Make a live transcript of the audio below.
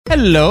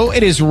Hello,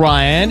 it is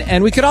Ryan,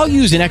 and we could all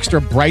use an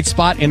extra bright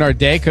spot in our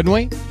day, couldn't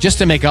we? Just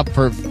to make up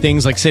for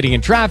things like sitting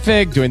in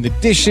traffic, doing the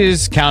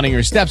dishes, counting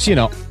your steps,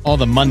 all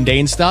the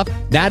mundane stuff.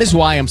 That is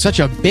why I'm such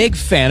a big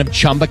fan of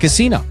Chumba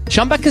Casino.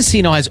 Chumba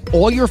Casino has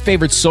all your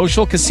favorite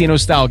social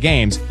casino-style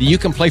games that you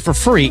can play for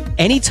free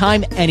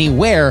anytime,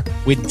 anywhere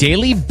with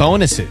daily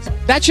bonuses.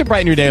 That should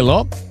brighten your day a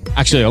little.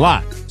 Actually, a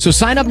lot. So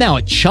sign up now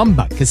at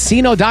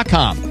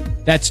ChumbaCasino.com.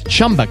 That's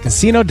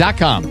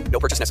ChumbaCasino.com. No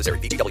purchase necessary.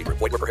 VGW Group.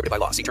 Void where prohibited by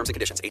law. See terms and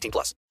conditions.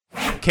 18+.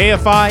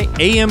 KFI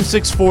AM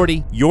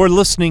 640. You're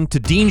listening to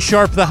Dean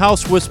Sharp, the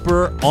House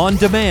Whisperer, on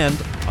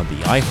demand on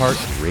the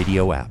iHeart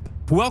Radio app.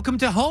 Welcome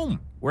to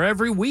home, where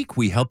every week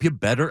we help you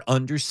better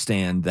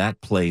understand that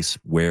place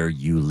where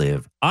you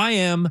live. I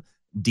am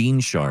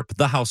Dean Sharp,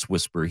 the House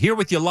Whisperer, here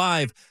with you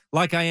live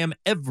like I am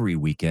every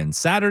weekend.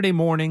 Saturday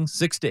morning,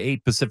 6 to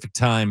 8 Pacific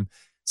time.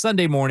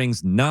 Sunday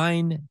mornings,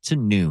 9 to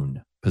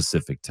noon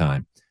Pacific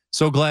time.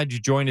 So glad you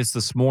joined us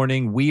this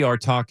morning. We are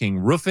talking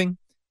roofing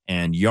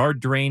and yard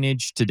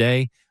drainage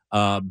today,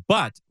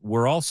 but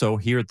we're also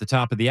here at the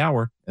top of the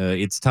hour.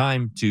 It's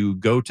time to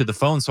go to the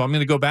phone, so I'm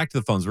going to go back to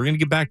the phones. We're going to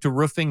get back to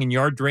roofing and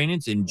yard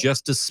drainage in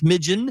just a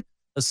smidgen.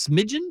 A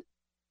smidgen?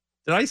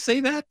 Did I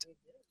say that?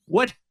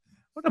 What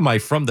am I,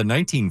 from the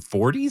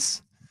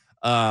 1940s?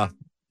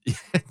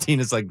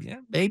 Tina's like,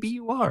 yeah, maybe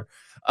you are.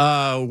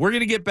 We're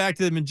going to get back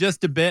to them in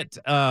just a bit,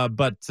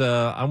 but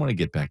I want to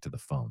get back to the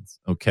phones.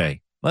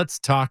 Okay. Let's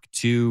talk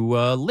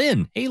to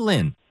Lynn. Hey,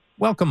 Lynn.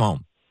 Welcome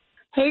home.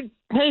 Hey,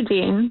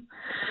 Dean.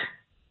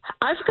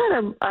 I've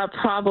got a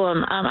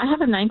problem. I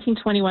have a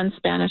 1921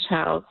 Spanish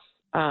house.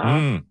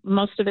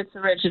 Most of it's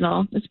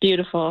original. It's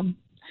beautiful.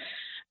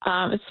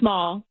 It's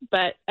small,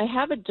 but I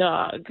have a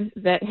dog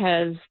that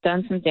has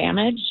done some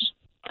damage.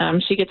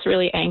 She gets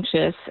really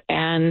anxious,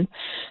 and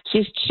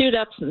she's chewed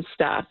up some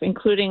stuff,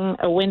 including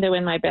a window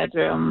in my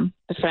bedroom,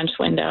 the French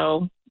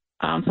window.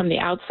 From the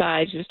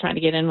outside. She was trying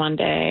to get in one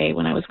day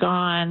when I was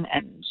gone,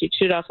 and she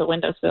chewed off the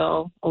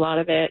windowsill, a lot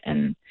of it,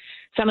 and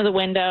some of the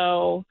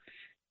window.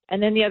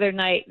 And then the other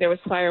night there was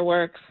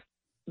fireworks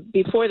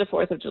before the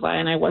 4th of July,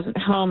 and I wasn't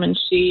home, and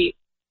she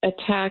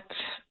attacked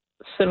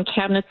some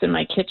cabinets in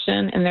my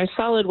kitchen, and they're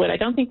solid wood. I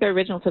don't think they're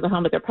original to the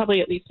home, but they're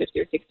probably at least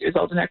 50 or 60 years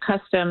old, and they're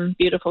custom,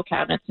 beautiful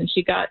cabinets. And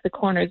she got the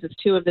corners of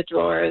 2 of the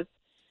drawers.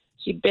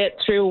 She bit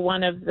through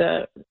one of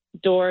the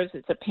doors.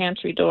 It's a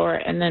pantry door,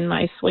 and then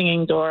my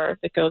swinging door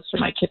that goes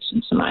from my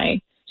kitchen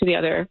to the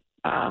other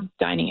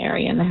dining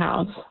area in the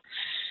house.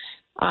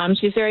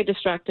 She's very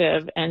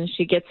destructive, and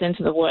she gets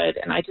into the wood,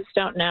 and I just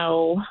don't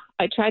know.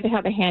 I tried to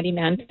have a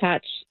handyman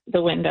patch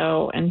the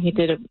window, and he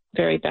did a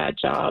very bad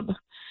job.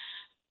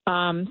 So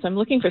I'm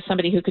looking for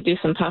somebody who could do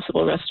some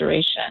possible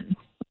restoration.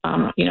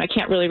 I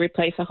can't really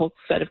replace a whole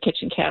set of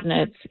kitchen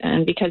cabinets.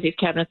 And because these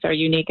cabinets are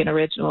unique and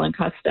original and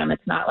custom,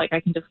 it's not like I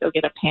can just go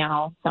get a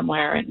panel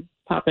somewhere and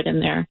pop it in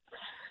there.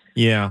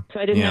 Yeah. So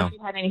I didn't know if you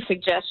had any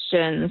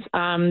suggestions.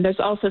 There's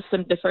also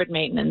some deferred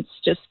maintenance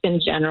just in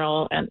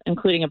general, and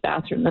including a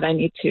bathroom that I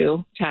need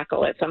to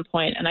tackle at some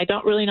point. And I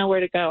don't really know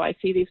where to go. I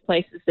see these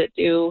places that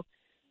do,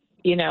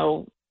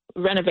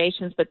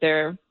 renovations, but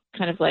they're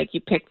kind of like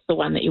you pick the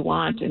one that you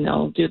want and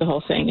they'll do the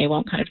whole thing. They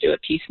won't kind of do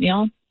it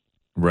piecemeal.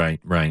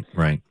 Right.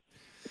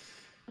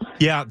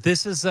 Yeah,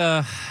 this is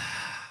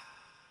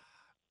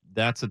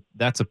that's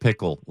a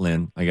pickle,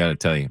 Lynn. I got to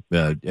tell you,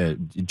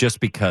 just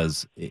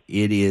because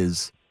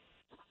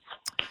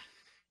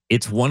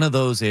it's one of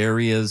those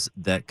areas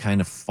that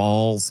kind of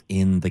falls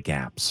in the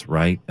gaps,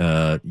 right?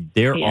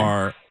 There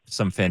are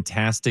some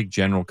fantastic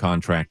general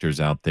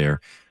contractors out there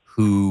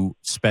who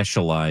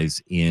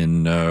specialize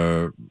in,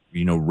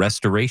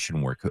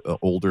 restoration work,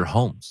 older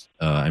homes.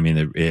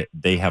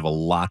 They have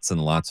lots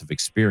and lots of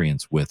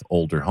experience with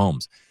older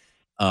homes.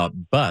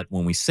 But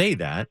when we say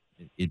that,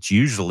 it's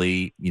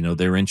usually,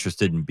 they're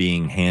interested in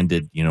being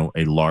handed,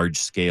 a large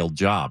scale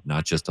job,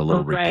 not just a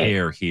little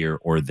repair here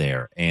or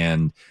there.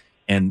 And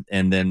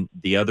then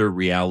the other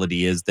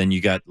reality is then you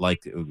got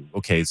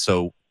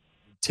so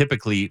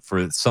typically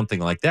for something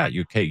like that,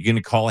 you're going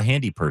to call a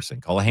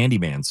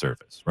handyman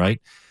service,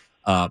 right?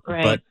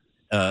 But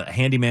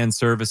handyman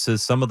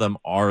services, some of them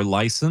are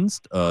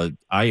licensed.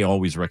 I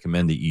always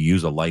recommend that you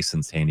use a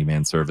licensed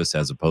handyman service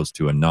as opposed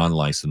to a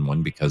non-licensed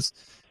one because,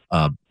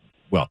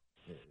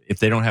 if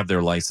they don't have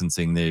their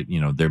licensing,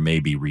 there may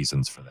be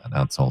reasons for that.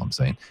 That's all I'm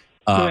saying.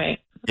 Right.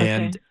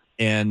 Okay.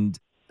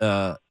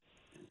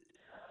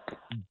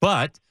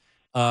 But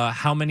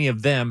how many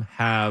of them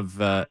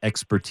have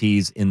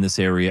expertise in this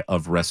area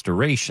of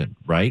restoration,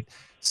 right?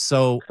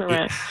 So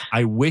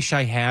I wish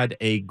I had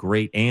a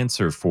great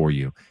answer for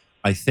you.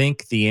 I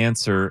think the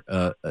answer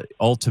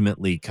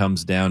ultimately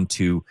comes down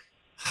to,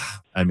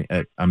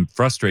 I'm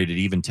frustrated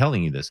even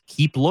telling you this.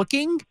 Keep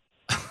looking.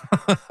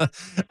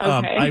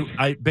 Okay.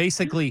 I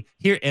basically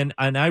here, and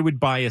I would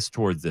bias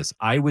towards this.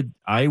 I would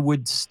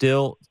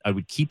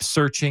keep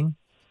searching.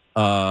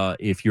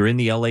 If you're in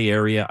the LA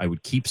area, I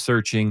would keep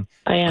searching.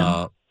 I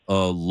am.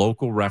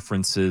 Local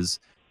references.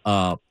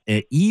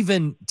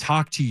 Even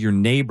talk to your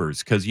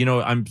neighbors because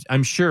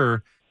I'm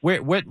sure.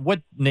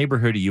 What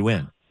neighborhood are you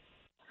in?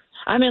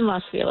 I'm in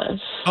Los Feliz.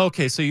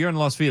 Okay, so you're in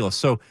Los Feliz.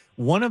 So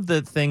one of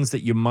the things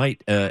that you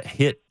might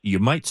you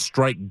might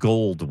strike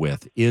gold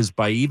with is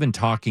by even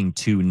talking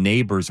to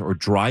neighbors or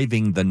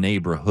driving the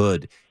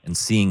neighborhood and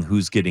seeing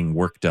who's getting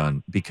work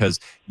done. Because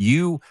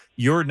your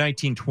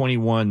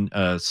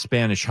 1921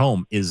 Spanish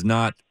home is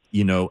not,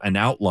 an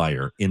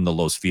outlier in the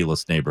Los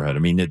Feliz neighborhood. I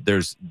mean,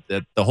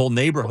 the whole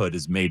neighborhood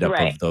is made up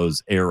Right. of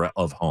those era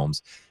of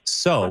homes.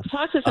 So I've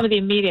talked to some of the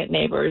immediate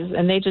neighbors,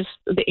 and they just,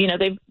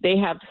 they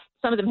have,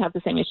 some of them have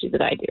the same issue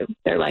that I do.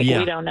 They're like, Yeah.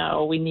 we don't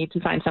know. We need to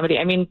find somebody.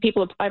 I mean,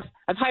 I've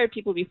hired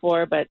people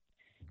before, but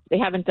they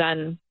haven't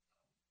done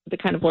the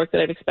kind of work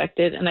that I've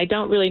expected. And I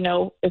don't really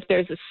know if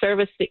there's a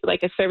service that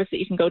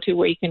you can go to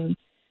where you can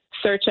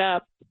search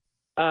up,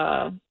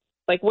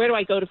 where do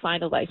I go to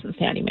find a licensed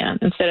handyman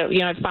instead of,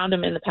 I've found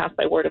them in the past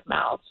by word of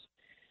mouth.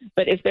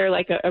 But is there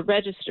like a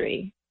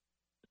registry?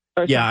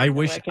 Or yeah, I something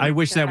wish where I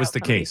wish check that was out the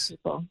some of these case.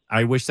 people?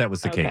 I wish that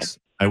was the Okay. case.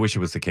 I wish it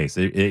was the case.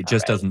 It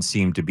just right. doesn't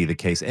seem to be the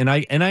case, and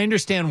I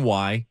understand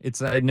why.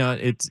 It's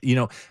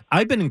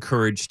I've been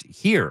encouraged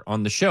here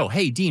on the show.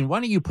 Hey, Dean,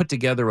 why don't you put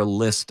together a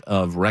list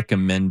of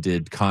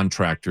recommended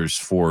contractors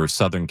for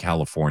Southern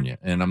California?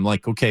 And I'm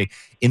like, okay,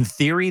 in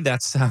theory,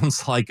 that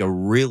sounds like a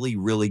really,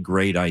 really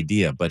great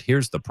idea. But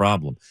here's the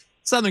problem: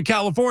 Southern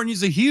California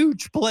is a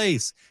huge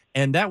place,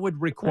 and that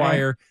would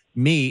require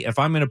me, if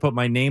I'm going to put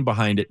my name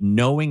behind it,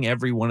 knowing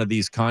every one of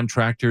these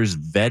contractors,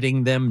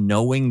 vetting them,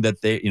 knowing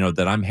that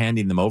that I'm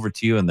handing them over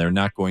to you and they're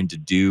not going to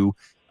do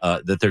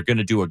that they're going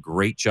to do a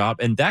great job.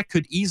 And that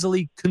could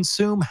easily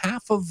consume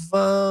half of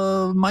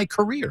my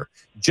career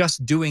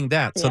just doing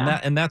that. So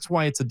that's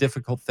why it's a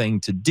difficult thing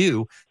to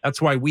do. That's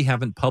why we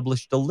haven't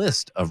published a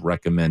list of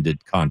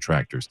recommended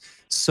contractors.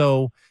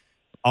 So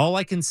all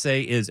I can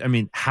say is,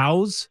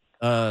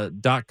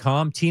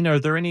 house.com. Tina, are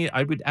there any?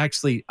 I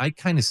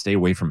kind of stay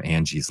away from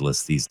Angie's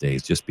List these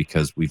days just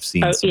because we've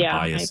seen some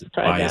biases.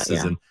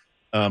 And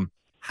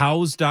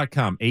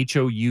house.com,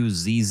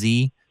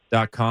 HOUZZ.com,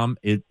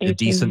 a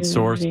decent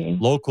source.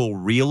 Local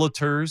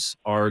realtors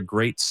are a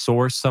great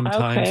source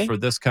sometimes for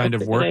this kind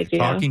of work.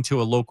 Talking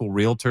to a local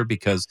realtor,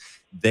 because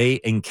they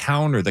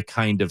encounter the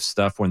kind of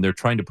stuff when they're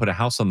trying to put a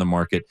house on the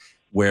market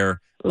where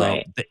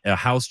a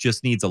house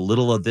just needs a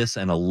little of this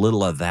and a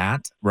little of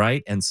that,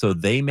 right? And so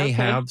they may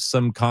have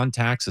some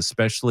contacts,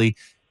 especially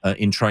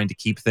in trying to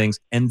keep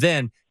things. And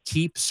then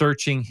keep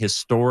searching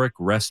historic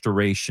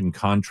restoration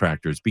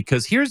contractors,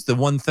 because here's the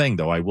one thing,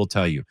 though, I will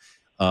tell you.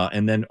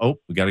 And then,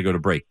 we got to go to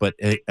break. But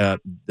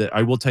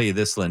I will tell you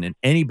this, Lynn, and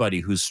anybody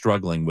who's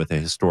struggling with a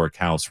historic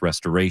house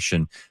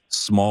restoration,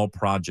 small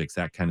projects,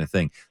 that kind of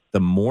thing,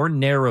 the more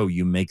narrow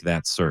you make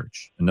that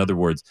search, in other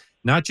words,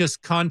 not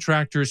just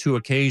contractors who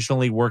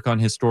occasionally work on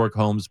historic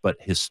homes, but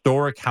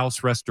historic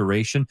house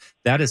restoration.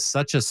 That is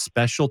such a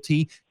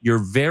specialty.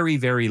 You're very,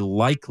 very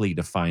likely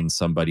to find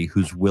somebody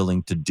who's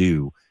willing to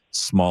do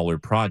smaller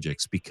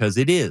projects, because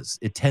it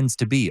tends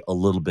to be a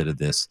little bit of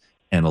this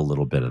and a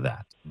little bit of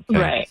that. Okay?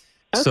 Right.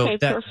 So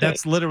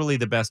that's literally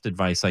the best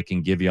advice I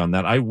can give you on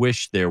that. I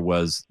wish there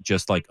was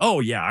just like, oh,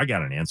 yeah, I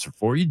got an answer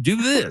for you. Do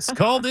this.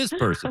 Call this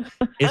person.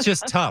 It's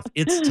just tough.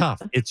 It's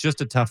tough. It's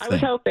just a tough thing. I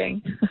was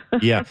hoping.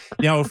 Yeah.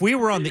 Now, if we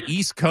were on the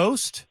East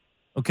Coast,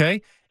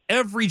 okay,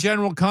 every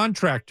general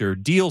contractor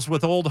deals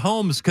with old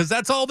homes because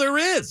that's all there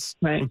is.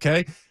 Right.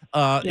 Okay.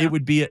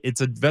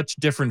 It's a much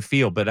different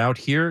feel. But out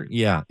here,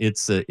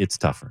 it's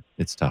tougher.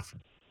 It's tougher.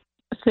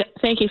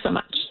 Thank you so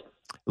much.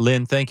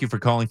 Lynn, thank you for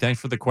calling. Thanks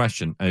for the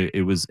question.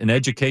 It was an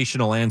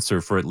educational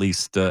answer for at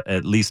least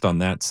on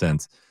that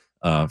sense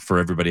for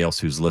everybody else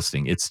who's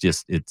listening. It's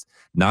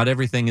not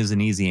everything is an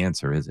easy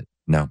answer, is it?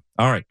 No.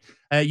 All right.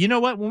 You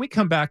know what? When we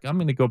come back, I'm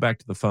going to go back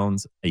to the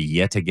phones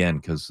yet again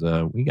because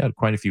we got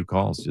quite a few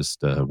calls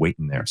just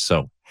waiting there.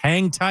 So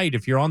hang tight.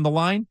 If you're on the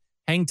line,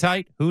 hang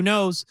tight. Who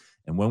knows?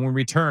 And when we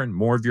return,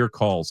 more of your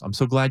calls. I'm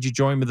so glad you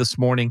joined me this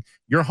morning.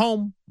 You're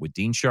home with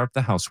Dean Sharp,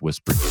 the House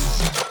Whisperer.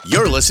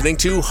 You're listening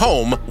to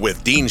Home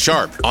with Dean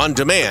Sharp on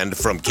demand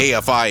from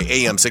KFI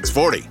AM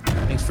 640.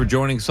 Thanks for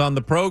joining us on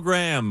the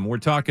program. We're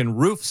talking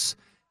roofs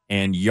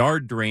and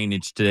yard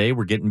drainage today.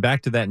 We're getting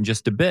back to that in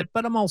just a bit,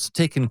 but I'm also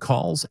taking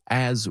calls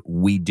as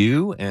we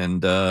do.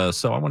 And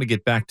so I want to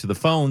get back to the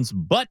phones.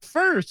 But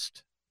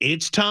first,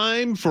 it's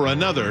time for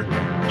another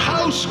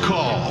House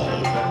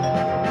Call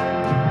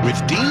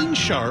with Dean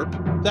Sharp,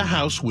 the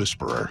House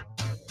Whisperer.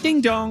 Ding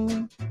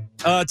dong.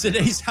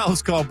 Today's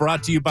house call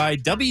brought to you by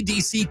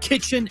WDC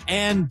Kitchen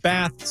and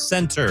Bath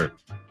Center.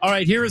 All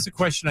right, here is a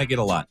question I get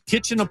a lot.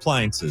 Kitchen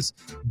appliances.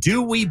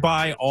 Do we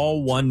buy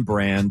all one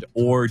brand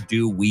or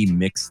do we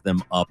mix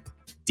them up,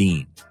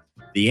 Dean?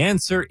 The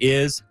answer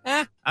is,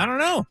 I don't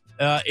know.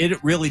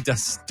 It really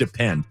does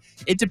depend.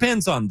 It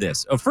depends on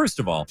this. First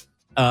of all,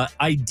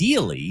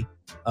 ideally,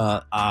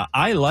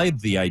 I like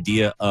the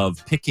idea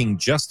of picking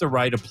just the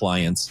right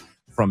appliance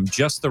from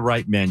just the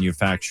right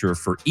manufacturer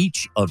for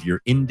each of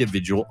your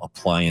individual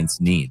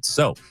appliance needs.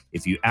 So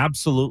if you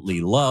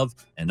absolutely love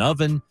an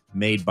oven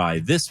made by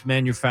this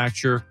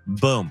manufacturer,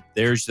 boom,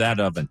 there's that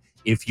oven.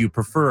 If you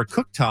prefer a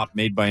cooktop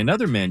made by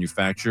another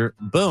manufacturer,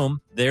 boom,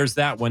 there's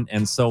that one,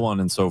 and so on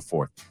and so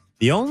forth.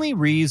 The only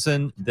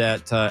reason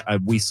that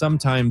we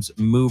sometimes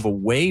move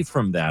away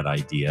from that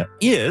idea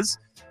is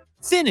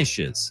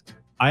finishes.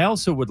 I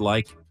also would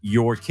like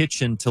your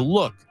kitchen to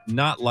look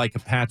not like a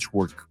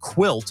patchwork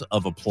quilt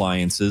of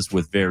appliances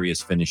with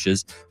various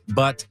finishes,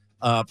 but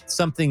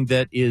something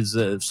that is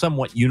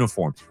somewhat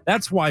uniform.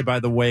 That's why, by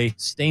the way,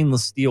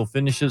 stainless steel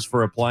finishes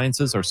for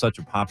appliances are such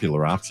a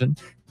popular option,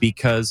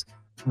 because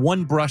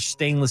one brush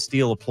stainless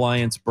steel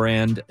appliance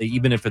brand,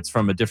 even if it's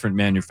from a different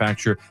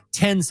manufacturer,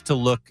 tends to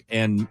look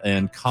and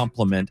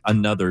complement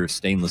another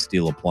stainless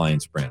steel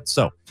appliance brand.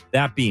 So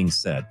that being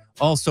said,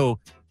 also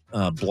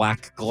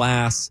black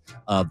glass,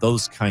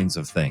 those kinds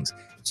of things.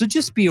 So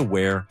just be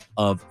aware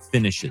of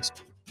finishes.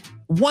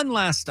 One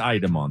last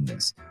item on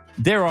this.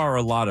 There are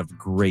a lot of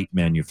great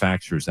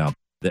manufacturers out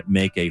there that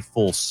make a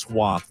full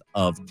swath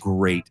of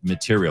great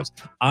materials.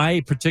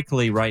 I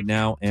particularly right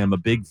now am a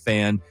big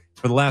fan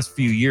for the last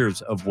few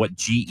years of what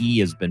GE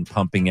has been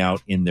pumping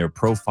out in their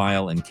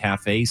Profile and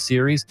Cafe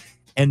series.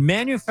 And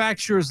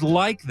manufacturers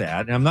like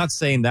that, and I'm not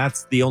saying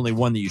that's the only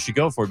one that you should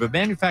go for, but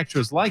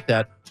manufacturers like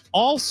that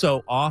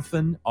also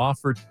often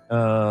offer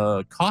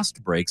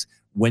cost breaks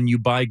when you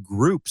buy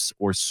groups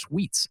or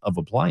suites of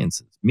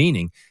appliances.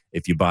 Meaning,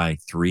 if you buy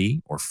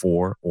 3 or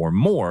 4 or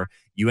more,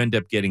 you end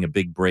up getting a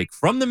big break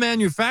from the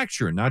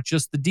manufacturer, not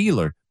just the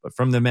dealer, but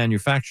from the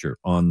manufacturer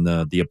on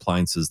the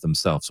appliances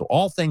themselves. So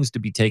all things to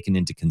be taken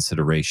into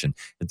consideration.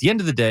 At the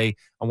end of the day,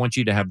 I want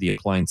you to have the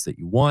appliance that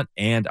you want,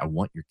 and I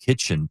want your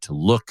kitchen to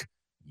look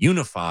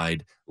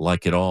unified,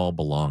 like it all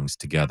belongs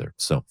together.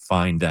 So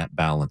find that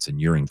balance and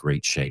you're in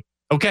great shape.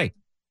 Okay,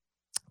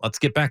 let's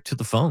get back to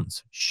the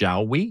phones,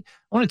 shall we?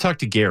 I want to talk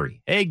to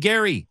Gary. Hey,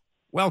 Gary,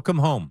 welcome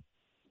home.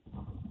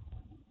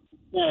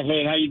 Yeah,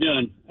 hey, how you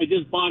doing? I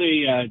just bought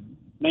a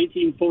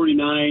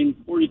 1949,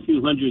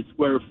 4,200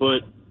 square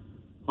foot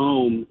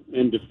home,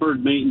 and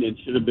deferred maintenance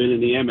should have been in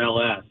the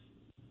MLS.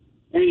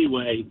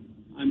 Anyway,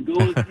 I'm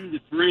going through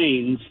the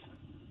drains,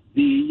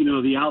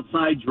 the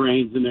outside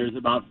drains, and there's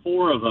about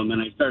 4 of them,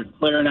 and I start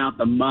clearing out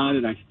the mud,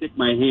 and I stick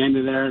my hand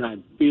in there, and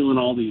I'm feeling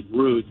all these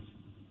roots.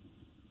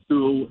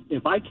 So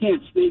if I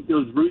can't snake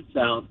those roots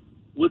out,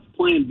 what's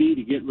plan B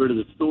to get rid of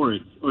the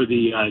storage or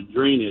the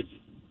drainage?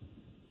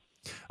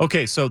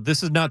 Okay, so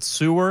this is not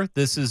sewer.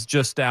 This is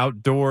just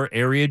outdoor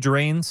area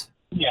drains?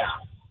 Yeah.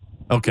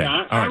 Okay.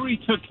 Yeah, I already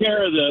took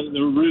care of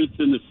the roots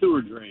in the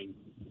sewer drain.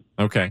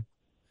 Okay.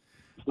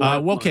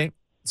 Okay.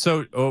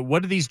 So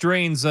what are these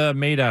drains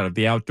made out of?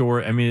 The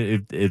outdoor? I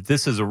mean, if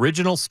this is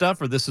original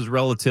stuff or this is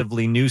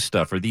relatively new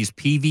stuff? Are these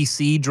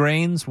PVC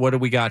drains? What do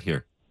we got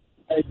here?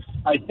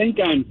 I think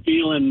I'm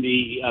feeling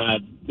the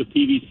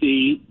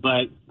PVC,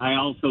 but I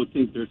also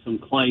think there's some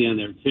clay in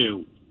there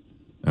too.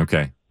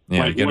 Okay.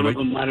 Yeah, like one of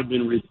them might have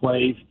been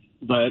replaced,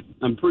 but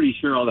I'm pretty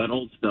sure all that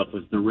old stuff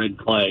was the red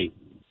clay.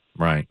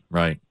 Right.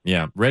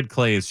 Yeah, red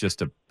clay is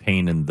just a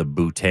pain in the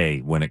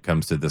bootay when it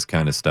comes to this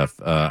kind of stuff.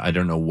 I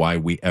don't know why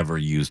we ever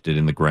used it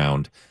in the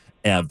ground,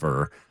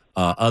 ever.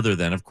 Other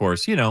than, of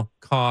course,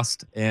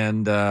 cost.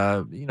 And,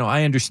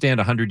 I understand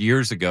 100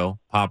 years ago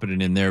popping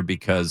it in there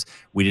because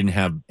we didn't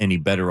have any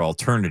better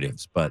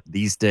alternatives. But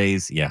these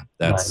days, yeah,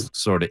 that's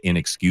sort of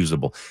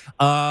inexcusable.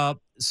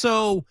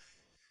 So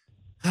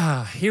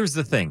here's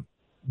the thing.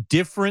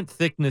 Different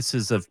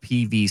thicknesses of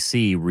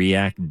PVC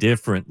react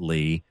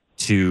differently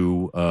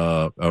to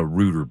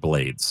router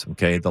blades.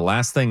 Okay. The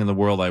last thing in the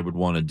world I would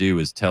want to do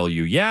is tell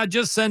you, yeah,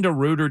 just send a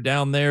router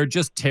down there,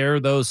 just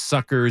tear those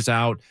suckers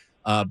out.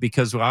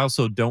 Because I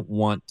also don't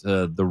want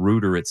the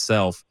router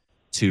itself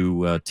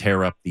to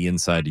tear up the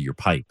inside of your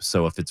pipe.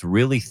 So if it's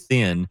really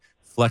thin,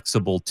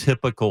 flexible,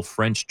 typical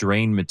French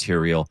drain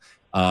material,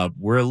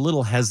 we're a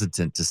little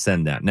hesitant to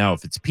send that. Now,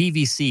 if it's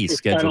PVC,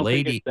 Schedule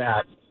 80.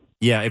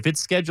 Yeah, if it's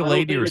Schedule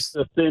 80 or it's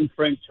the thin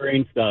French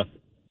drain stuff.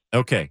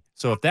 Okay,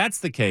 so if that's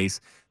the case,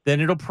 then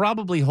it'll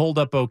probably hold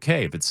up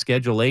okay. If it's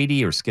Schedule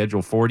 80 or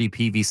Schedule 40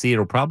 PVC,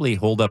 it'll probably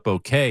hold up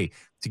okay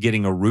to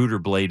getting a router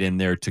blade in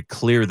there to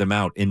clear them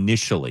out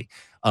initially.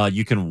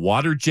 You can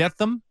water jet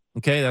them.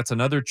 Okay, that's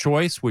another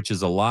choice, which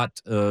is a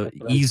lot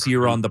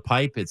easier on the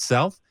pipe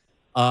itself.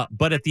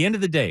 But at the end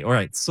of the day, all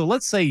right, so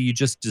let's say you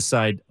just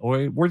decide,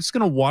 we're just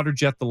going to water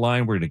jet the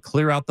line. We're going to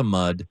clear out the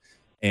mud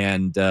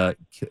and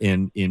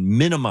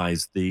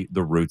minimize the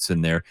roots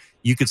in there.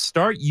 You could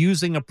start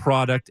using a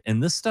product,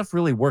 and this stuff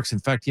really works. In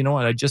fact, you know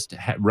what? I just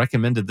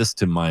recommended this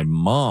to my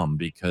mom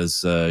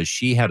because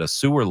she had a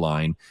sewer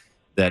line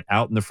that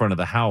out in the front of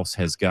the house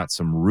has got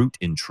some root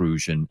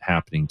intrusion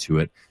happening to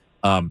it.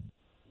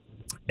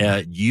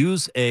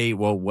 Use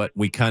what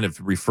we kind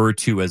of refer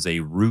to as a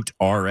Root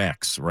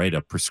RX, right?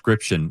 A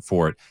prescription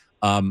for it.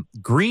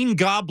 Green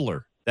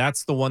Gobbler,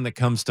 that's the one that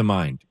comes to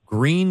mind.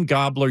 Green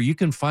Gobbler, you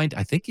can find,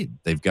 I think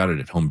they've got it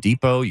at Home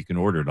Depot. You can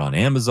order it on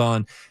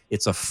Amazon.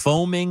 It's a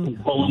foaming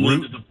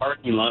root. Into the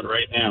parking lot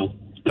right now.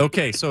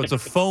 Okay, so it's a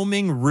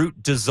foaming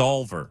root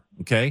dissolver,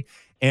 okay?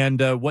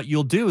 And what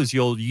you'll do is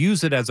you'll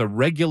use it as a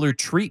regular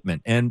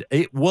treatment. And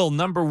it will,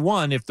 number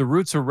one, if the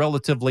roots are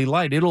relatively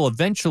light, it'll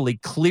eventually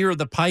clear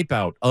the pipe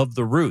out of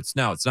the roots.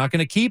 Now, it's not going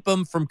to keep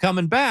them from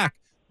coming back,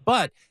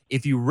 But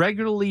if you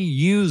regularly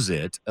use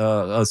it,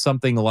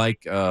 something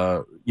like,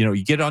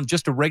 you get on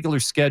just a regular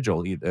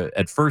schedule,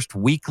 at first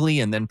weekly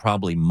and then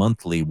probably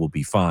monthly will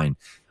be fine.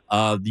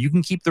 You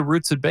can keep the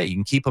roots at bay. You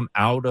can keep them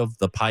out of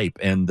the pipe,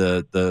 and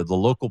the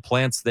local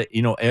plants that,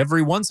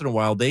 every once in a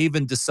while, they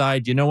even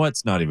decide,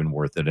 it's not even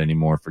worth it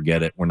anymore.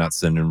 Forget it. We're not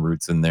sending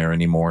roots in there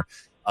anymore.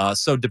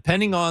 So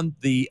depending on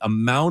the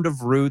amount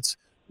of roots,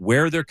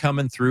 where they're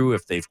coming through,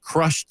 if they've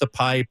crushed the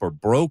pipe or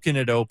broken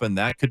it open,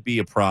 that could be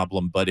a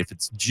problem. But if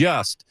it's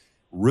just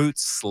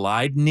roots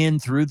sliding in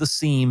through the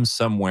seams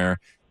somewhere,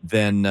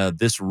 then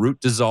this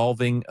root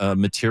dissolving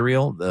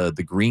material,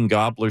 the green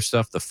gobbler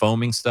stuff, the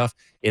foaming stuff,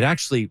 it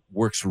actually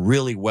works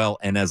really well.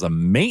 And as a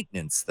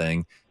maintenance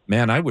thing,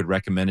 man, I would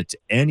recommend it to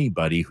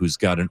anybody who's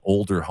got an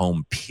older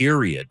home,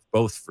 period,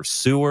 both for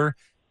sewer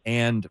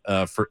and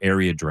for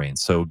area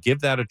drains. So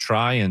give that a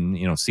try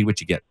and, see what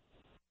you get.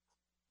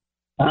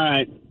 All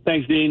right.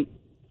 Thanks, Dean.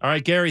 All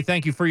right, Gary,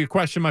 thank you for your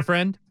question, my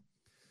friend.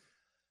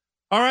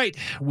 All right,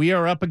 we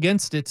are up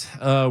against it.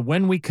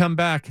 When we come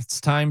back,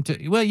 it's time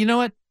to, well, you know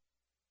what?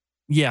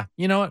 Yeah,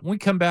 you know what? When we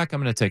come back,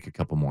 I'm going to take a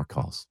couple more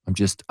calls.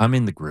 I'm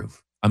in the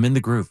groove.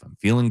 I'm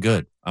feeling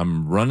good.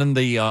 I'm running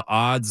the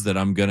odds that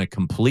I'm going to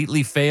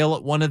completely fail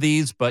at one of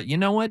these, but you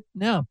know what?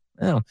 No.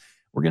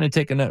 We're going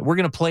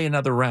to play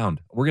another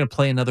round. We're going to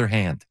play another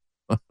hand.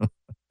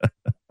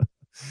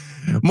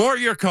 More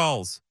of your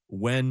calls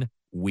when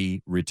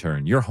we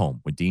return. You're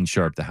home with Dean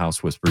Sharp, the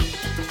House Whisperer.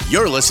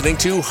 You're listening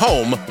to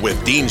Home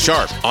with Dean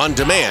Sharp on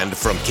demand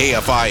from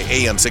KFI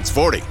AM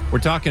 640. We're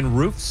talking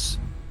roofs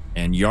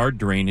and yard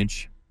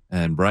drainage,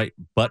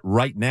 but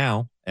right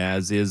now,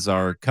 as is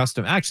our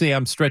custom. Actually,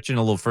 I'm stretching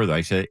a little further.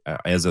 I say,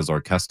 as is our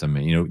custom.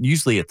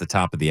 Usually at the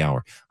top of the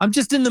hour. I'm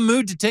just in the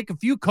mood to take a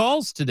few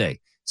calls today,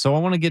 so I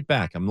want to get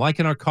back. I'm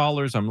liking our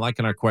callers. I'm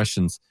liking our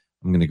questions.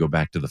 I'm going to go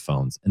back to the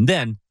phones, and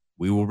then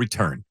we will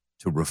return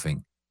to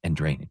roofing and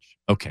drainage.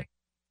 Okay.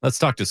 Let's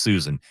talk to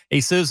Susan. Hey,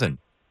 Susan,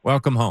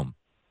 welcome home.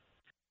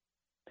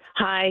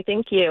 Hi,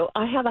 thank you.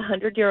 I have a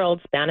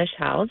 100-year-old Spanish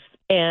house,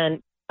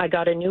 and I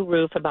got a new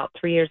roof about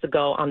 3 years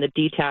ago on the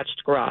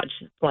detached garage,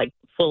 like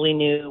fully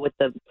new with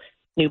the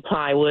new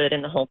plywood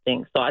and the whole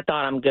thing. So I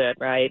thought I'm good,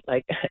 right?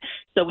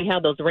 So we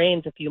had those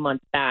rains a few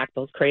months back,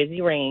 those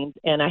crazy rains,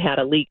 and I had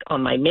a leak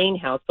on my main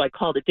house. So I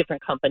called a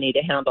different company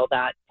to handle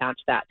that, patch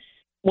that.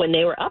 When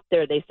they were up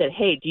there, they said,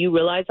 hey, do you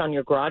realize on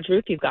your garage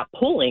roof you've got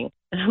pooling?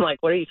 And I'm like,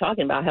 what are you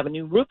talking about? I have a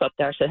new roof up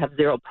there. I should have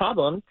zero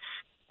problems.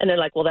 And they're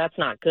like, well, that's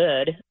not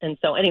good. And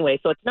so anyway,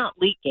 so it's not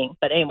leaking.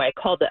 But anyway, I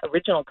called the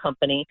original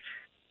company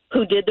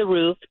who did the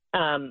roof,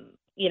 and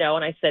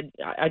I said,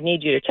 I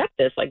need you to check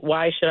this. Like,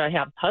 why should I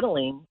have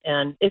puddling?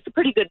 And it's a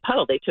pretty good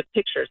puddle. They took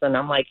pictures, and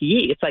I'm like,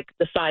 it's like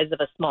the size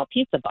of a small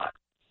pizza box.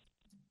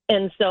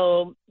 And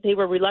so they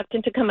were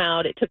reluctant to come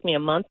out. It took me a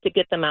month to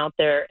get them out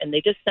there, and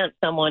they just sent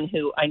someone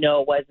who I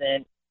know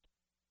wasn't,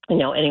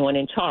 anyone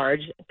in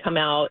charge, come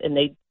out, and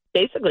they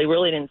basically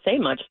really didn't say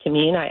much to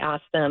me. And I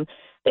asked them,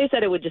 they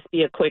said it would just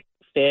be a quick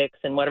fix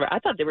and whatever. I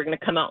thought they were going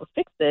to come out and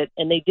fix it,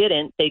 and they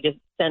didn't. They just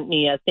sent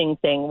me a thing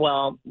saying,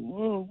 well,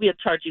 we'll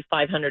charge you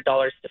 $500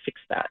 to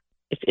fix that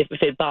if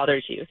it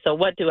bothers you. So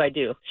what do I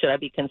do? Should I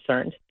be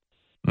concerned?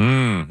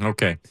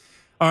 Okay.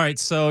 All right.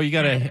 So you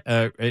got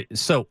to,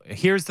 so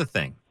here's the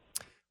thing.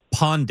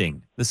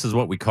 Ponding. This is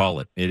what we call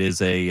it. It is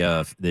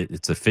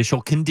it's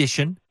official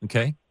condition.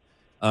 Okay.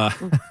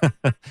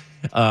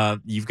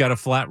 You've got a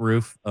flat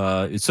roof.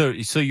 So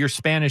your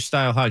Spanish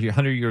style house, your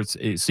 100 years.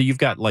 So you've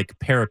got like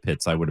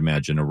parapets, I would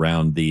imagine,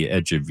 around the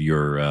edge of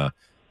your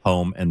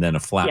home, and then a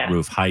flat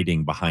roof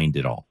hiding behind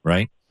it all,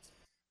 right?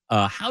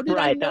 How did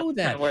I know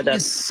that?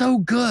 He's so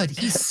good.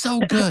 He's so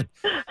good.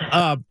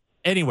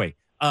 Anyway,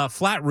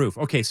 flat roof.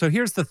 Okay, so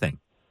here's the thing.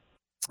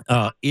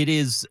 It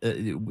is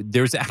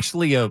there's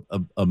actually a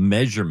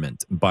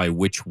measurement by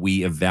which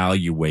we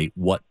evaluate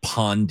what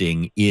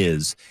ponding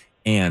is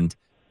and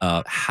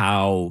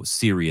how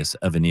serious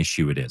of an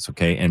issue it is.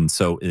 Okay. And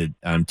so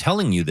I'm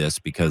telling you this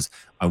because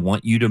I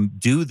want you to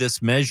do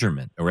this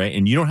measurement. All right.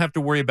 And you don't have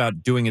to worry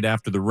about doing it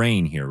after the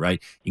rain here.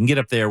 Right. You can get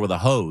up there with a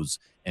hose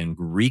and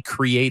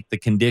recreate the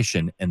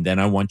condition. And then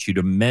I want you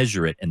to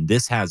measure it. And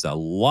this has a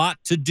lot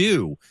to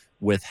do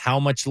with how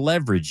much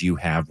leverage you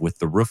have with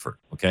the roofer.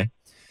 Okay.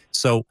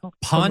 So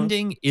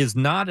ponding is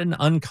not an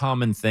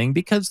uncommon thing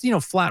because,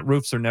 flat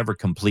roofs are never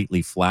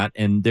completely flat.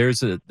 And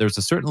there's a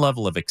certain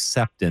level of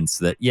acceptance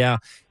that,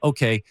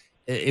 okay,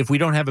 if we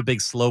don't have a big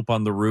slope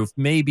on the roof,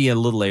 maybe a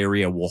little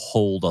area will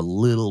hold a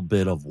little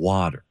bit of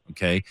water,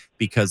 okay,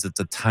 because it's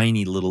a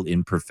tiny little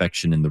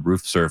imperfection in the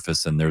roof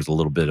surface and there's a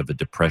little bit of a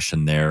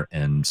depression there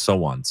and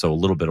so on. So a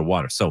little bit of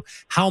water. So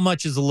how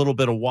much is a little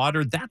bit of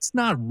water? That's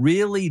not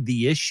really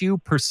the issue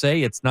per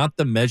se. It's not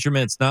the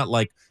measurement. It's not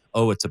like,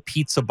 it's a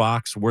pizza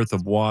box worth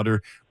of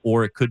water,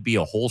 or it could be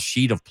a whole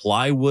sheet of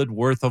plywood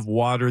worth of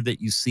water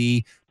that you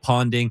see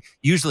ponding.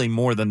 Usually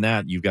more than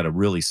that, you've got a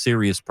really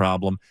serious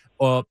problem.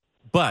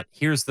 But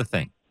here's the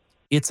thing.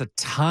 It's a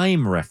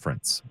time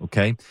reference,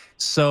 okay?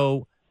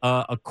 So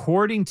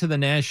according to the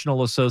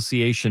National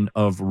Association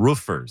of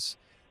Roofers,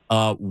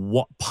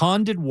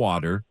 ponded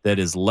water that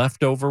is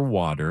leftover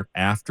water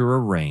after a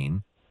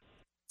rain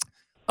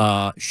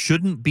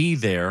shouldn't be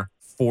there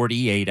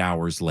 48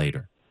 hours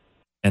later.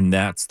 And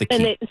that's the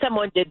key. And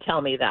someone did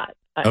tell me that.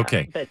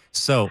 Okay. But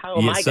so how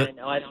am I going to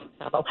know? I don't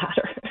have a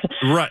ladder.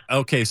 Right.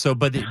 Okay. So,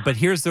 but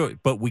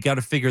we got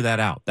to figure that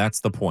out. That's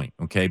the point.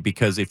 Okay.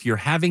 Because if you're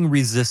having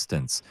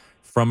resistance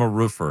from a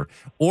roofer,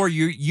 or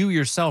you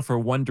yourself are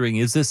wondering,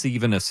 is this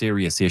even a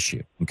serious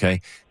issue? Okay.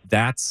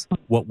 That's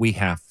what we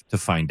have to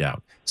find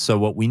out. So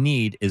what we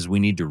need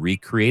to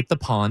recreate the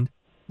pond.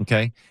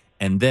 Okay.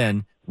 And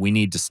then we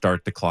need to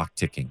start the clock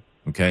ticking.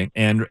 Okay.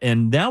 And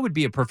now would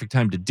be a perfect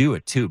time to do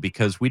it too,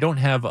 because we don't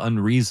have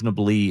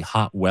unreasonably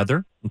hot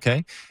weather.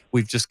 Okay.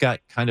 We've just got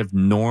kind of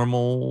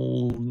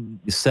normal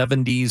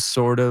 70s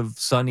sort of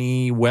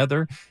sunny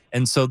weather.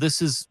 And so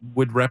this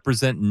would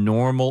represent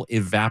normal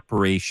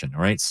evaporation.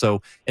 All right.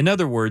 So in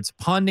other words,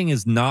 ponding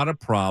is not a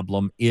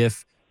problem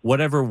if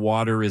whatever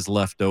water is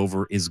left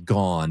over is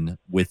gone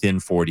within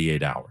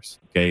 48 hours.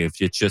 Okay.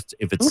 If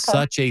it's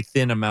such a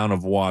thin amount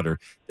of water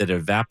that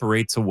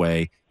evaporates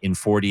away in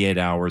 48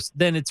 hours,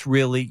 then it's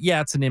really,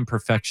 it's an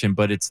imperfection,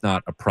 but it's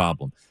not a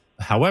problem.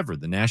 However,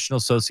 the National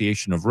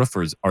Association of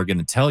Roofers are going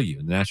to tell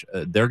you,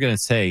 they're going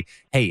to say,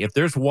 hey, if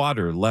there's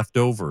water left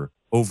over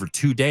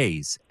 2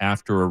 days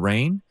after a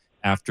rain,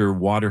 after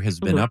water has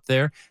been up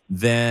there,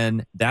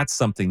 then that's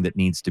something that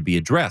needs to be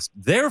addressed.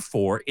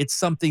 Therefore, it's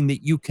something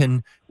that you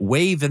can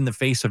wave in the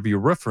face of your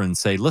roofer and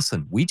say,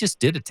 listen, we just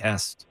did a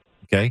test.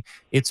 Okay.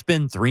 It's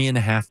been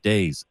 3.5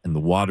 days and the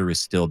water is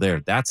still there.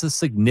 That's a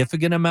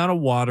significant amount of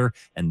water.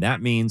 And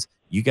that means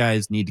you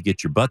guys need to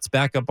get your butts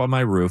back up on my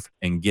roof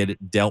and get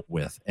it dealt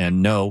with.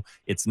 And no,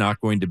 it's not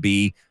going to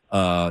be,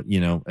 I'm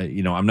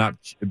not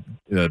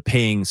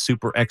paying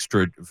super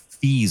extra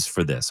fees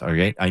for this. All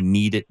right. I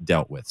need it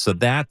dealt with. So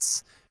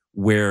that's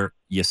where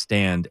you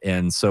stand.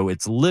 And so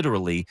it's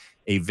literally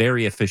a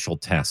very official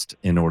test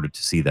in order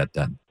to see that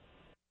done.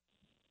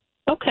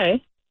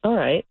 Okay. All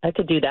right. I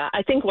could do that.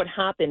 I think what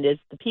happened is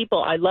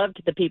I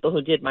loved the people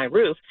who did my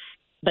roof,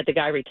 but the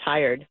guy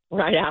retired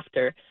right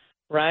after.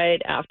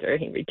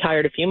 He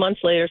retired a few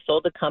months later,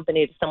 sold the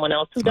company to someone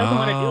else who doesn't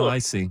want to do it. I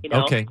see.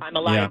 Okay. I'm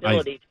a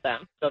liability to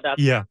them. So that's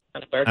kind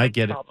of where I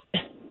get problem.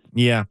 it.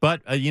 Yeah,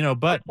 but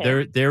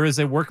there is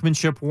a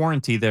workmanship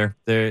warranty there.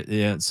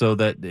 So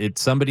that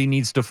somebody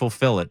needs to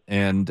fulfill it.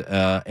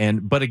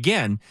 But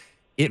again,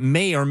 it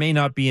may or may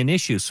not be an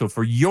issue. So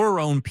for your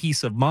own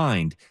peace of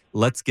mind,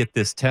 let's get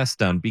this test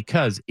done,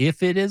 because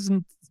if it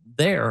isn't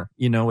there,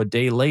 a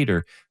day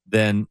later,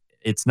 then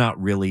it's not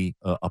really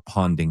a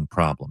ponding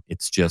problem.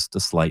 It's just a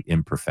slight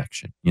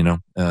imperfection,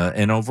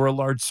 and over a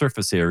large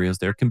surface areas,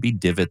 there can be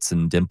divots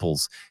and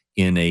dimples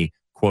in a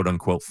quote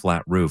unquote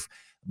flat roof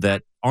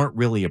that aren't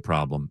really a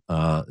problem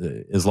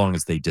as long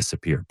as they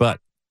disappear. But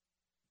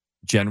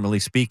generally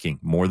speaking,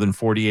 more than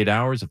 48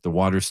 hours, if the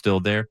water's still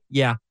there,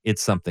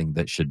 it's something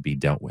that should be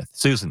dealt with.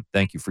 Susan,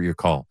 thank you for your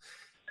call.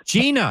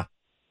 Gina,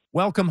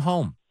 welcome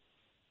home.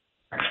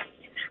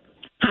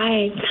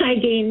 Hi,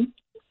 Dean.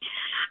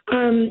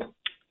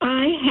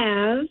 I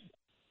have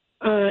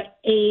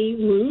a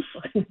roof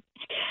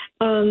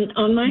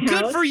on my house.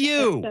 Good for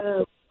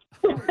you.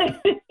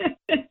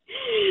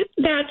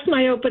 That's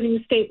my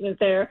opening statement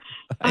there.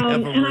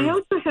 And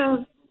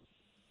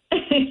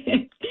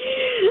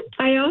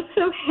I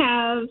also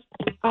have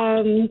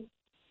sun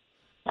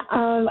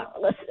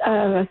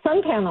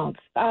panels,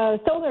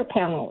 solar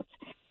panels.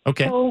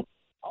 Okay. So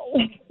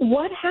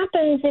what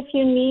happens if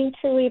you need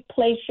to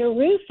replace your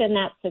roof in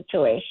that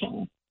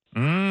situation?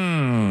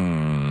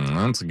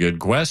 That's a good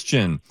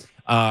question.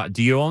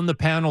 Do you own the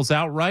panels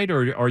outright,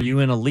 or are you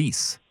in a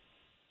lease?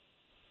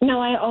 No,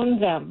 I own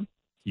them.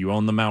 You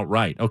own them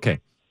outright. Okay.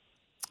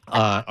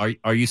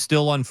 Are you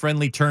still on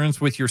friendly terms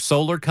with your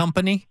solar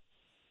company?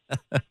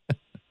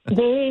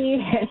 They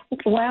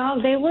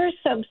were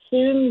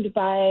subsumed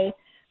by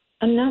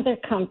another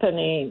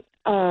company.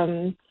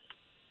 So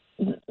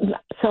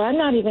I'm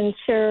not even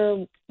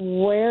sure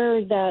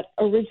where that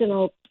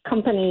original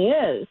company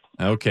is.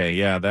 Okay,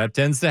 yeah, that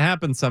tends to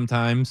happen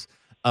sometimes.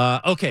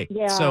 Okay,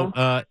 yeah.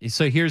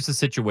 So here's the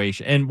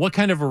situation. And what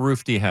kind of a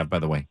roof do you have, by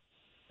the way?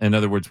 In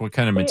other words, what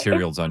kind of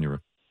materials on your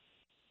roof?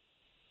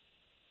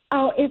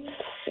 Oh,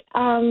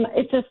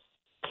 it's a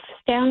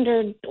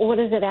standard. What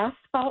is it?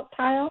 Asphalt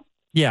tile?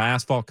 Yeah,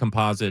 asphalt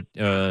composite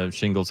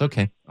shingles.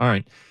 Okay, all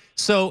right.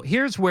 So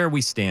here's where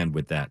we stand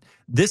with that.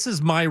 This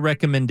is my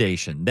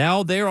recommendation.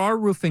 Now, there are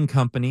roofing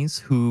companies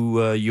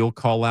who you'll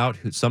call out.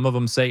 Who some of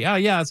them say, "Oh,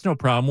 yeah, it's no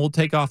problem. We'll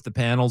take off the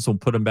panels. We'll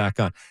put them back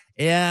on."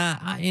 Yeah,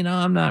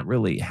 I'm not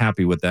really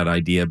happy with that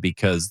idea,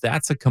 because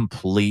that's a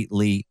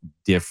completely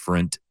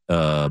different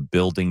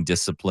building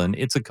discipline.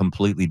 It's a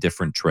completely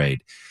different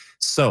trade.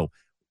 So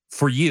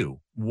for you,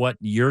 what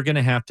you're going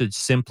to have to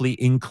simply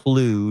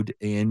include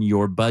in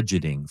your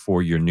budgeting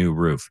for your new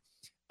roof,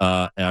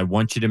 I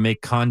want you to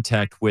make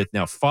contact with,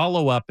 now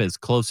follow up as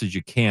close as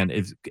you can,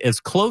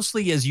 as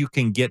closely as you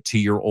can get to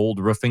your old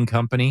roofing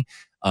company,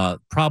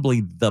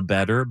 probably the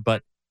better,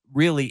 but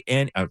really,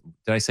 and did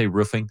I say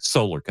roofing?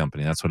 Solar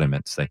company. That's what I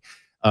meant to say.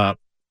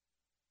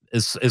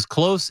 as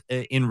close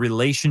in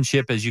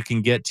relationship as you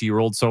can get to your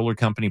old solar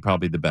company,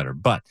 probably the better.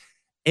 But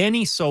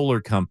any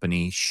solar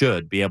company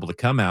should be able to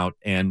come out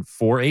and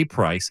for a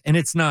price, and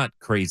it's not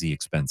crazy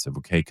expensive,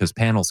 okay, because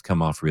panels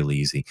come off really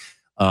easy.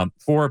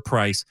 For a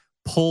price,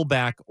 pull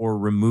back or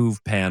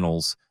remove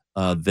panels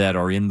that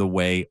are in the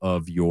way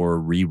of your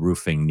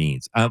re-roofing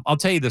needs. I'll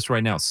tell you this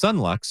right now.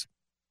 Sunlux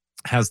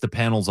has the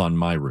panels on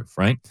my roof,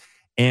 right?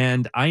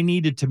 And I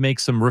needed to make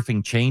some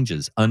roofing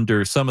changes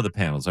under some of the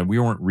panels. And we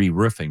weren't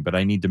re-roofing, but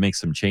I need to make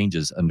some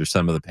changes under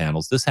some of the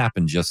panels. This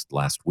happened just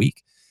last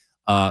week.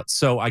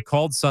 So I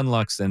called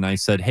Sunlux and I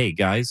said, hey,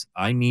 guys,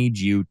 I need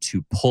you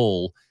to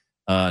pull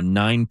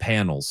 9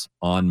 panels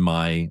on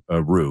my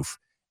roof.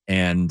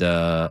 And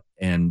then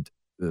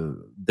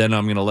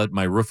I'm going to let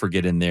my roofer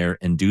get in there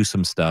and do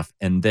some stuff.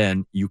 And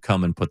then you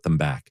come and put them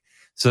back.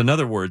 So in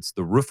other words,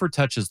 the roofer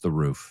touches the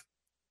roof.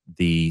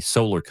 The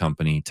solar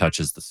company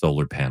touches the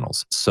solar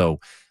panels. So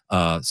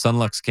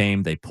Sunlux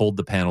came, they pulled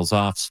the panels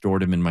off,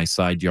 stored them in my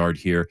side yard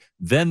here.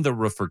 Then the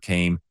roofer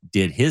came,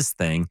 did his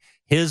thing.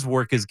 His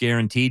work is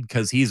guaranteed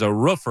because he's a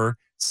roofer.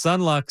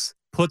 Sunlux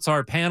puts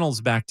our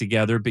panels back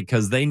together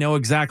because they know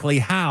exactly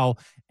how.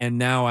 And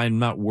now I'm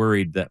not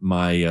worried that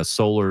my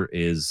solar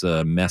is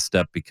messed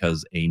up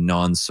because a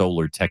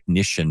non-solar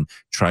technician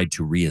tried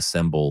to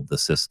reassemble the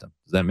system.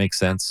 Does that make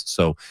sense?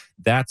 So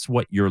that's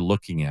what you're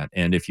looking at.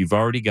 And if you've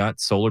already got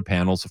solar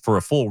panels for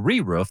a full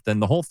re-roof, then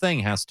the whole thing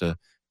has to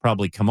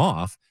probably come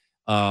off.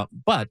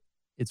 But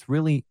it's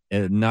really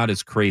not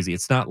as crazy.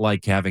 It's not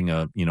like having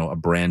a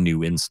brand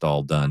new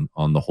install done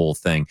on the whole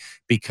thing,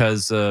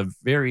 because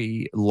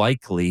very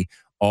likely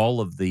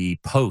all of the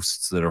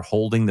posts that are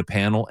holding the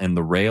panel and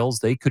the rails,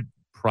 they could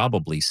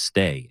probably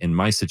stay. In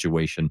my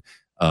situation,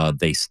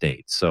 they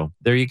stayed. So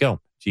there you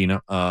go,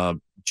 Gina.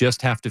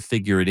 Just have to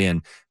figure it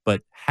in,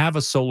 but have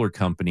a solar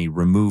company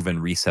remove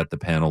and reset the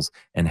panels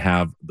and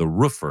have the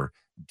roofer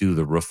do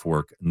the roof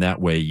work. And that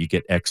way you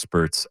get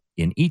experts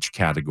in each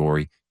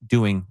category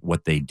doing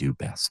what they do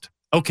best.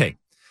 Okay.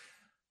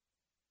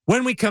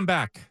 When we come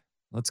back,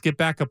 let's get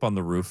back up on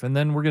the roof, and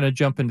then we're going to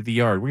jump into the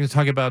yard. We're going to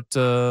talk about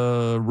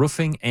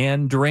roofing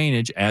and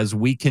drainage as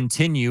we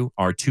continue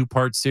our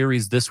 2-part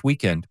series this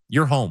weekend.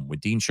 You're home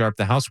with Dean Sharp,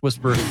 the House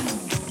Whisperer.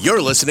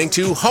 You're listening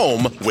to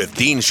Home with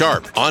Dean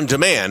Sharp on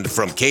demand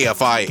from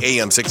KFI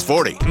AM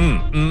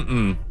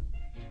 640.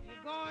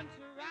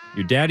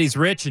 Your daddy's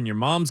rich and your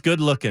mom's good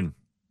looking.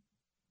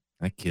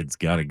 That kid's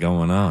got it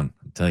going on.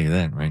 I'll tell you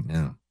that right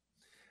now.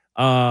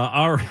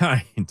 All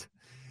right.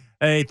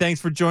 Hey,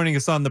 thanks for joining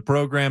us on the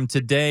program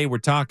today. We're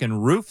talking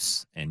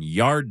roofs and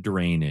yard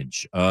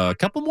drainage. A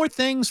couple more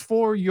things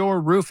for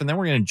your roof, and then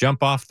we're going to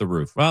jump off the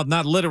roof. Well,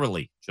 not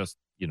literally, just,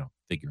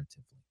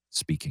 figuratively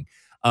speaking.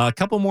 A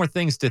couple more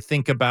things to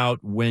think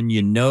about when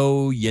you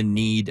know you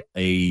need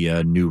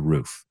a new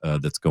roof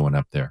that's going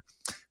up there.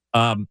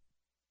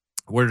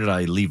 Where did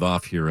I leave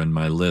off here in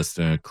my list?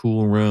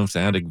 Cool roofs,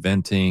 attic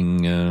venting,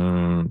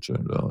 underlayment.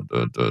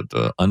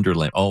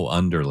 Oh,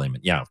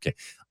 underlayment. Yeah, okay.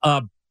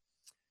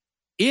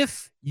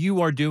 If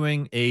you are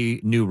doing a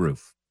new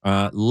roof,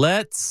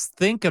 let's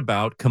think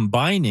about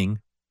combining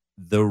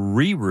the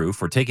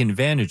re-roof or taking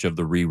advantage of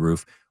the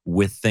re-roof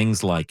with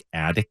things like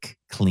attic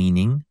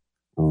cleaning,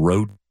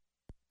 road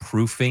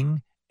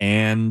proofing,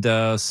 and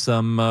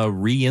some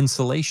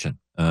re-insulation.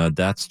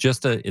 That's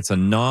just it's a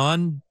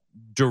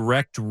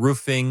non-direct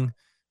roofing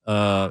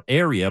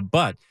area,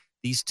 but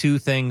these two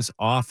things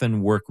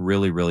often work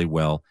really, really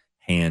well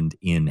hand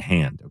in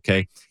hand,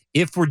 okay?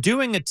 If we're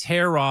doing a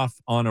tear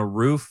off on a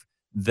roof,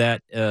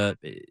 that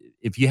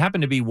if you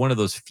happen to be one of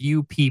those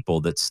few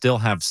people that still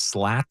have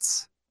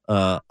slats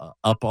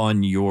up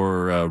on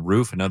your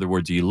roof, in other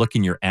words, you look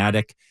in your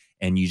attic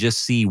and you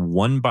just see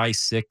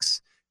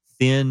 1x6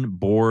 thin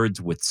boards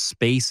with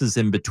spaces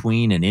in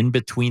between, and in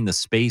between the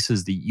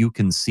spaces that you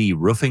can see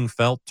roofing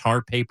felt,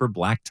 tar paper,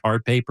 black tar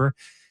paper.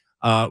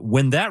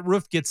 When that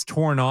roof gets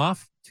torn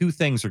off, 2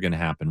 things are going to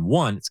happen.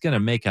 One, it's going to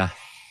make a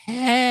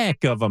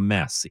heck of a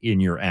mess in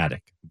your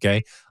attic,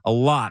 okay? A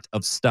lot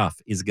of stuff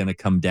is going to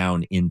come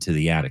down into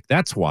the attic.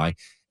 That's why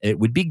it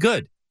would be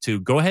good to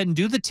go ahead and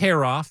do the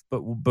tear off, but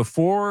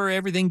before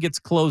everything gets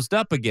closed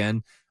up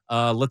again,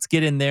 let's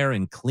get in there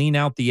and clean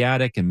out the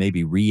attic and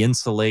maybe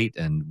re-insulate,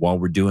 and while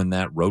we're doing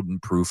that,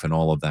 rodent proof and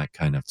all of that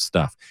kind of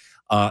stuff.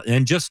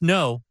 And just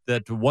know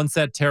that once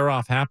that tear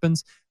off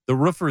happens, the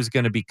roofer is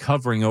going to be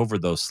covering over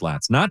those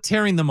slats, not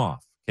tearing them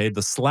off, okay?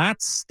 The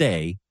slats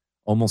stay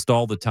almost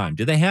all the time.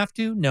 Do they have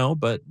to? No,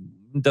 but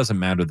it doesn't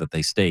matter that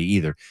they stay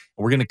either.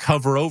 We're going to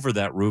cover over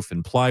that roof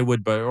in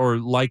plywood, or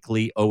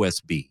likely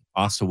OSB,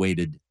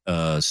 ossuated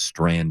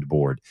strand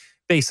board,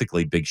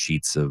 basically big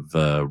sheets of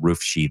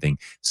roof sheathing,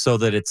 so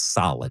that it's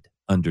solid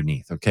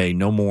underneath, okay?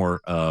 No more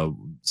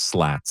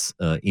slats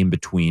in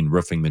between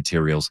roofing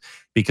materials,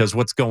 because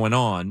what's going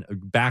on,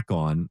 back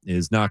on,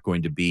 is not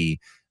going to be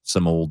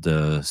some old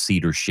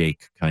cedar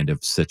shake kind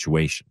of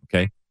situation,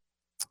 okay?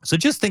 So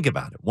just think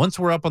about it. Once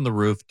we're up on the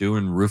roof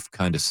doing roof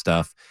kind of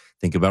stuff,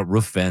 think about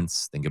roof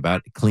vents, think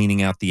about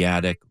cleaning out the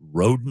attic,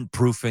 rodent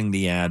proofing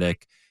the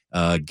attic,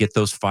 Get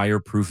those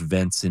fireproof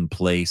vents in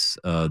place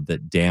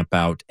that damp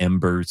out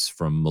embers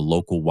from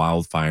local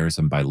wildfires.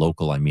 And by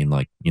local, I mean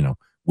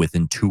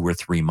within 2 or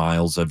 3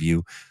 miles of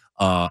you.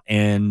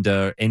 And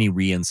any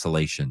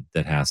re-insulation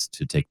that has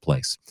to take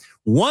place.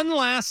 One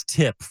last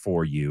tip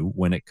for you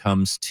when it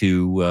comes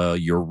to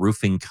your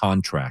roofing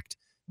contract.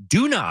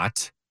 Do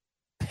not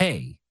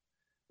pay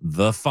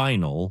the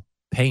final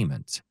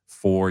payment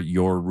for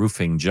your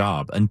roofing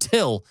job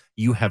until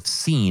you have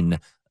seen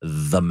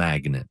the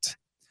magnet.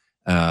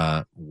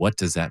 What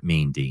does that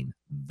mean, Dean?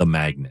 The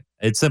magnet.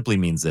 It simply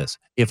means this.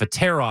 If a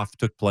tear-off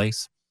took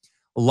place,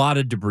 a lot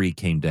of debris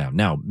came down.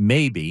 Now,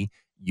 maybe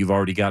you've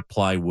already got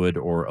plywood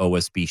or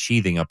OSB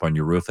sheathing up on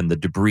your roof and the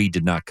debris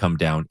did not come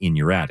down in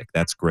your attic.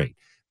 That's great.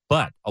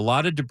 But a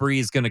lot of debris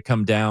is going to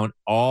come down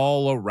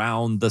all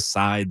around the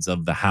sides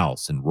of the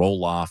house and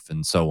roll off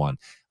and so on.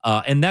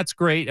 And that's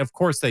great. Of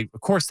course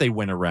they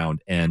went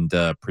around and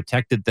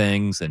protected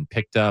things and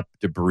picked up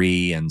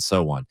debris and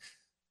so on.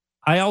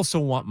 I also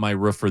want my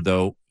roofer,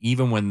 though,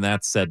 even when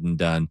that's said and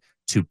done,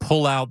 to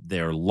pull out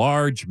their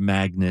large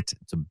magnet.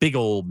 It's a big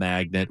old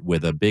magnet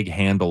with a big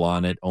handle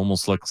on it,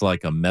 almost looks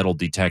like a metal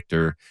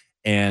detector.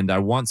 And I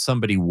want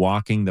somebody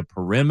walking the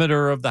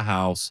perimeter of the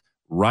house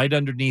right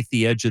underneath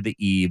the edge of the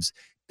eaves,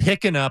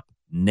 picking up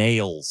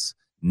nails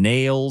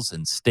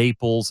and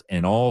staples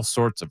and all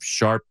sorts of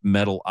sharp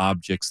metal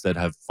objects that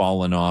have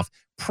fallen off,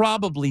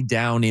 probably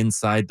down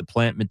inside the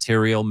plant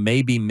material,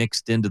 maybe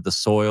mixed into the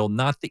soil.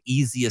 Not the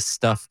easiest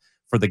stuff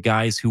for the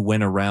guys who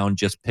went around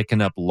just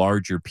picking up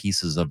larger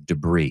pieces of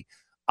debris.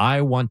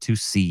 I want to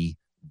see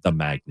the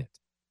magnet.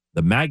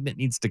 The magnet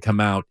needs to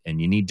come out,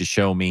 and you need to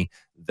show me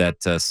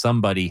that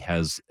somebody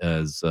has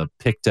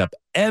picked up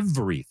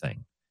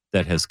everything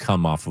that has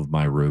come off of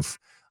my roof,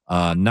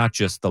 not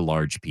just the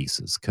large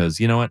pieces. Because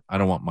you know what? I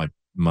don't want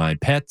my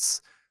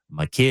pets,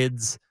 my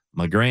kids,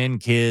 my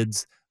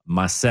grandkids,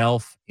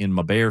 myself in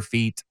my bare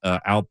feet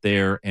out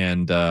there,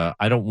 and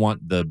I don't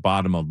want the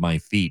bottom of my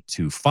feet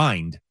to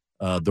find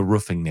the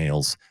roofing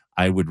nails.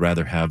 I would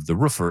rather have the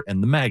roofer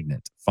and the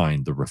magnet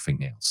find the roofing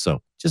nails.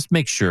 So just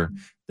make sure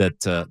that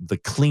the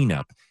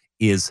cleanup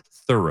is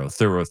thorough.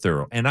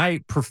 And I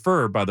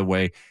prefer, by the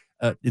way,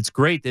 it's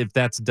great if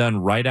that's done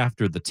right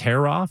after the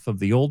tear off of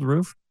the old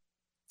roof.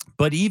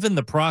 But even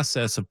the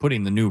process of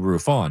putting the new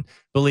roof on,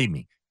 believe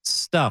me,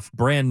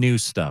 brand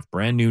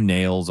new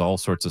nails, all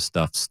sorts of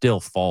stuff still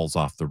falls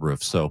off the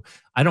roof. So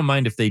I don't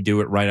mind if they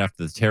do it right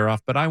after the tear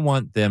off, but I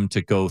want them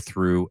to go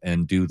through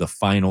and do the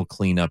final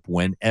cleanup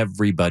when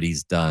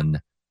everybody's done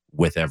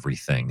with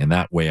everything. And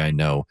that way I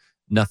know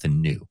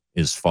nothing new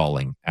is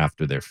falling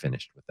after they're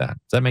finished with that.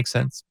 Does that make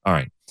sense? All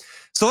right.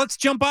 So let's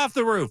jump off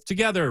the roof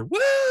together.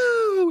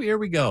 Woo! Here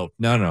we go.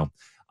 No.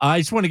 I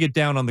just want to get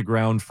down on the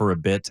ground for a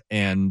bit,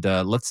 and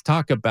let's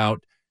talk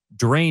about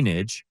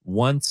drainage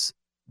once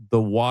the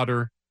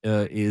water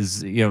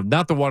is,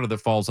 not the water that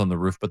falls on the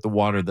roof, but the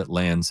water that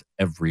lands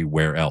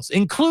everywhere else,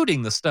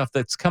 including the stuff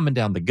that's coming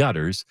down the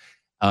gutters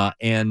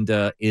and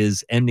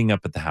is ending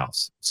up at the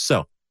house.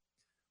 So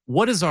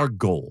what is our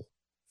goal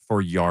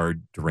for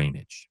yard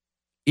drainage?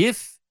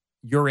 If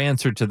your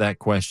answer to that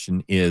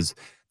question is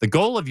the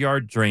goal of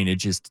yard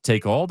drainage is to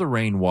take all the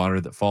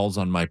rainwater that falls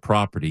on my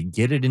property,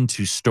 get it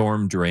into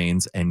storm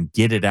drains, and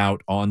get it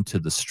out onto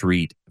the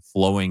street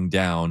flowing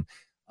down,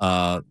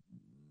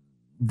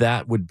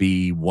 that would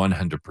be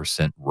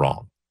 100%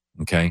 wrong,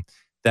 okay?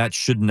 That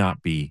should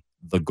not be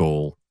the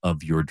goal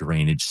of your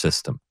drainage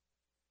system.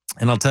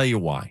 And I'll tell you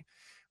why.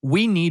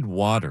 We need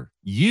water.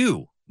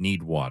 You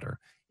need water.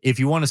 If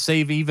you want to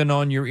save even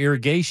on your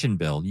irrigation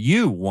bill,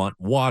 you want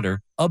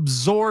water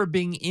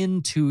absorbing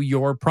into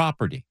your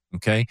property,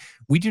 okay?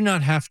 We do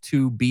not have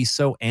to be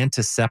so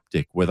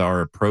antiseptic with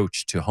our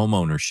approach to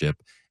homeownership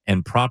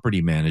and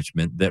property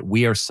management that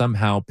we are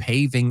somehow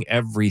paving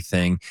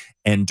everything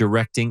and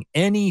directing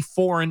any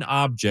foreign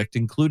object,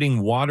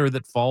 including water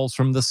that falls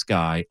from the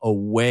sky,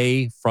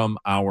 away from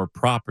our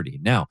property.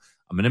 Now,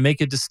 I'm going to make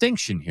a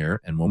distinction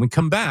here, and when we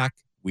come back,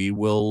 we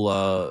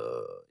will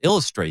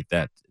illustrate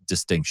that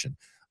distinction.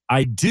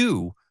 I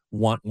do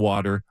want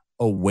water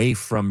away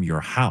from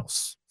your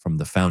house, from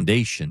the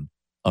foundation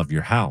of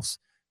your house,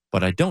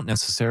 but I don't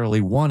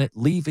necessarily want it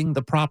leaving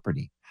the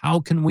property. How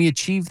can we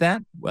achieve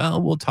that?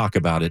 Well, we'll talk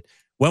about it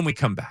when we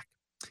come back.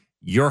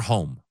 You're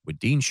Home with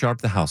Dean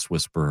Sharp, the House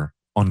Whisperer,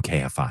 on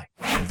KFI.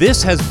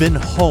 This has been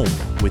Home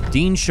with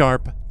Dean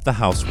Sharp, the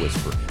House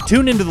Whisperer.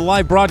 Tune into the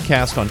live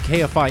broadcast on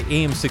KFI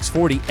AM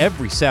 640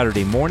 every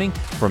Saturday morning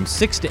from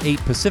 6 to 8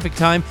 Pacific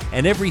Time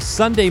and every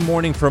Sunday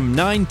morning from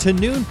 9 to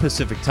noon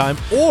Pacific Time,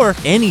 or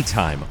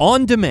anytime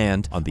on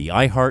demand on the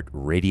iHeart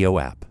Radio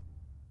app.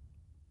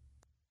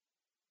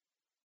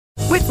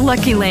 With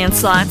Lucky Land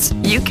Slots,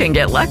 you can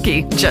get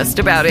lucky just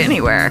about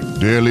anywhere.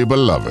 Dearly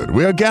beloved,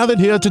 we are gathered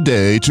here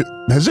today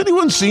to... Has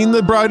anyone seen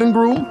the bride and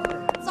groom?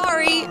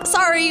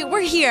 Sorry,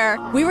 we're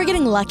here. We were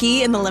getting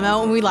lucky in the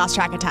limo and we lost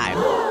track of time.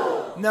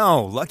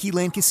 No, Lucky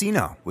Land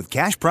Casino, with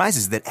cash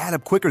prizes that add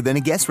up quicker than a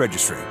guest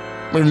registry.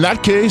 In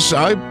that case,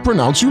 I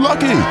pronounce you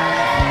lucky.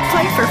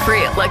 Play for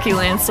free at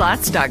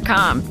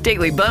LuckyLandSlots.com.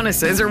 Daily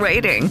bonuses are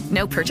waiting.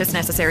 No purchase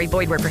necessary.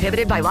 Void where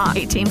prohibited by law.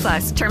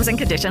 18+. Terms and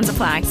conditions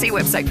apply. See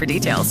website for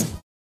details.